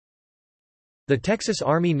The Texas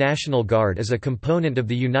Army National Guard is a component of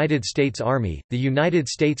the United States Army, the United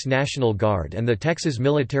States National Guard and the Texas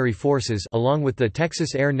Military Forces along with the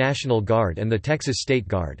Texas Air National Guard and the Texas State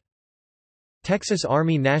Guard. Texas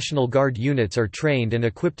Army National Guard units are trained and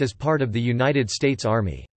equipped as part of the United States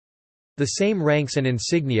Army. The same ranks and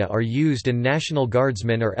insignia are used and National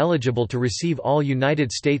Guardsmen are eligible to receive all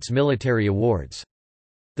United States military awards.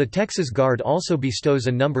 The Texas Guard also bestows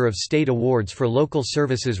a number of state awards for local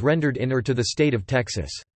services rendered in or to the state of Texas.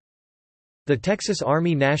 The Texas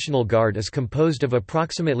Army National Guard is composed of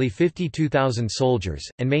approximately 52,000 soldiers,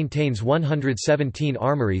 and maintains 117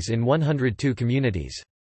 armories in 102 communities.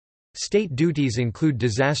 State duties include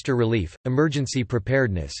disaster relief, emergency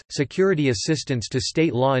preparedness, security assistance to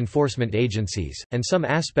state law enforcement agencies, and some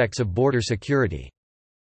aspects of border security.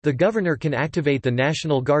 The governor can activate the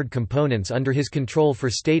National Guard components under his control for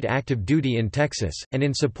state active duty in Texas, and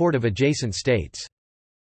in support of adjacent states.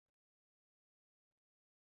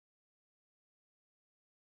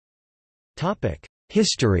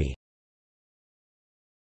 History.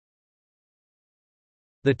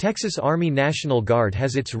 The Texas Army National Guard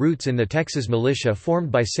has its roots in the Texas militia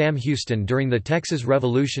formed by Sam Houston during the Texas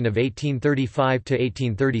Revolution of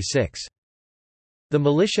 1835–1836. The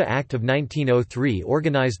Militia Act of 1903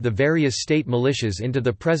 organized the various state militias into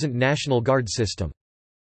the present National Guard system.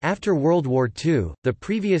 After World War II, the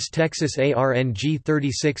previous Texas ARNG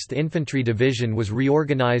 36th Infantry Division was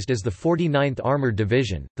reorganized as the 49th Armored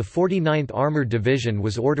Division. The 49th Armored Division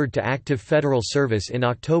was ordered to active federal service in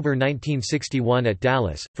October 1961 at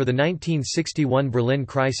Dallas, for the 1961 Berlin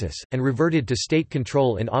crisis, and reverted to state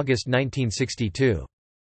control in August 1962.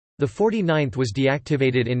 The 49th was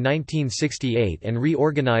deactivated in 1968 and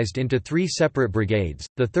reorganized into three separate brigades,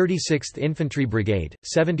 the 36th Infantry Brigade,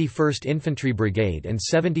 71st Infantry Brigade and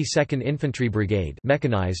 72nd Infantry Brigade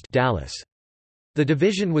mechanized Dallas. The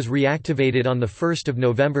division was reactivated on 1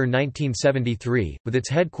 November 1973, with its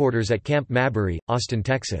headquarters at Camp Mabry, Austin,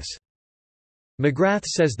 Texas. McGrath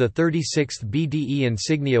says the 36th BDE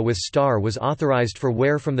insignia with star was authorized for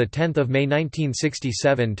wear from 10 May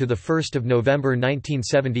 1967 to 1 November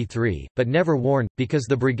 1973, but never worn, because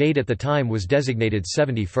the brigade at the time was designated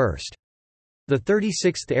 71st. The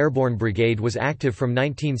 36th Airborne Brigade was active from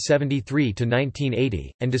 1973 to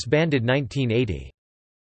 1980, and disbanded 1980.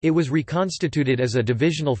 It was reconstituted as a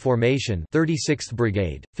divisional formation 36th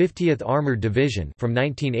Brigade, 50th Armored Division from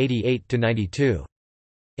 1988 to 92.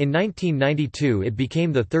 In 1992 it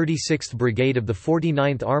became the 36th Brigade of the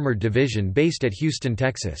 49th Armored Division based at Houston,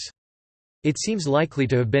 Texas. It seems likely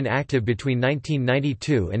to have been active between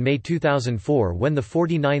 1992 and May 2004 when the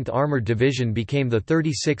 49th Armored Division became the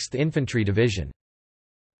 36th Infantry Division.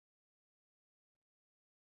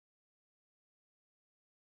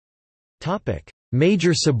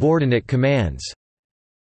 Major subordinate commands.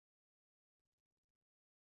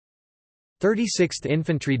 36th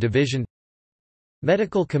Infantry Division,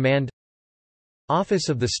 Medical Command, Office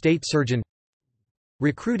of the State Surgeon,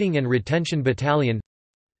 Recruiting and Retention Battalion,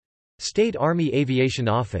 State Army Aviation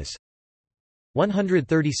Office,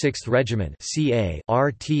 136th Regiment (CA)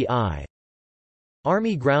 RTI,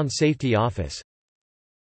 Army Ground Safety Office,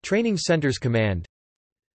 Training Centers Command,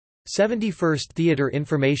 71st Theater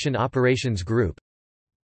Information Operations Group,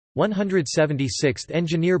 176th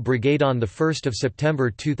Engineer Brigade. On 1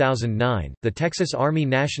 September 2009, the Texas Army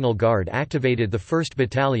National Guard activated the 1st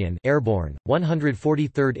Battalion Airborne,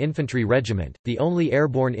 143rd Infantry Regiment, the only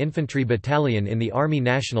airborne infantry battalion in the Army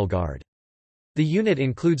National Guard. The unit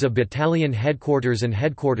includes a battalion headquarters and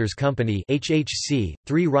headquarters company (HHC),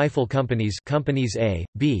 3 rifle companies, companies A,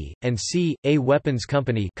 B, and C, a weapons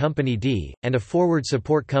company, company D, and a forward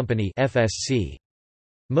support company (FSC).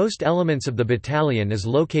 Most elements of the battalion is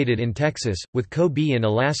located in Texas, with Co. B in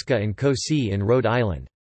Alaska and Co. C in Rhode Island.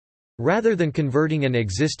 Rather than converting an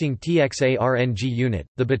existing TXARNG unit,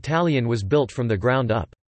 the battalion was built from the ground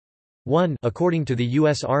up. 1. According to the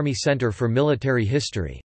U.S. Army Center for Military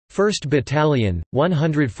History, 1st Battalion,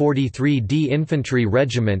 143d Infantry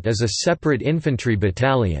Regiment is a separate infantry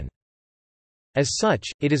battalion. As such,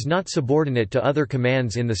 it is not subordinate to other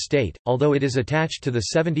commands in the state, although it is attached to the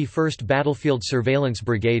 71st Battlefield Surveillance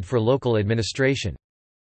Brigade for local administration.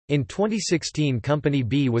 In 2016 Company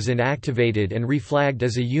B was inactivated and reflagged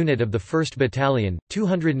as a unit of the 1st Battalion,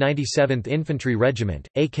 297th Infantry Regiment,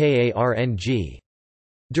 aka RNG.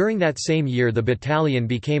 During that same year the battalion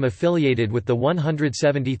became affiliated with the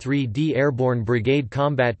 173d Airborne Brigade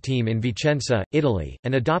Combat Team in Vicenza, Italy,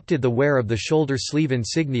 and adopted the wear of the shoulder sleeve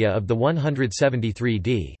insignia of the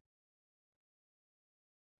 173d.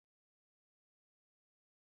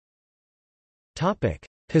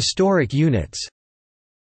 Historic units.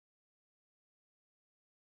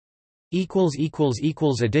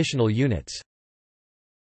 Additional units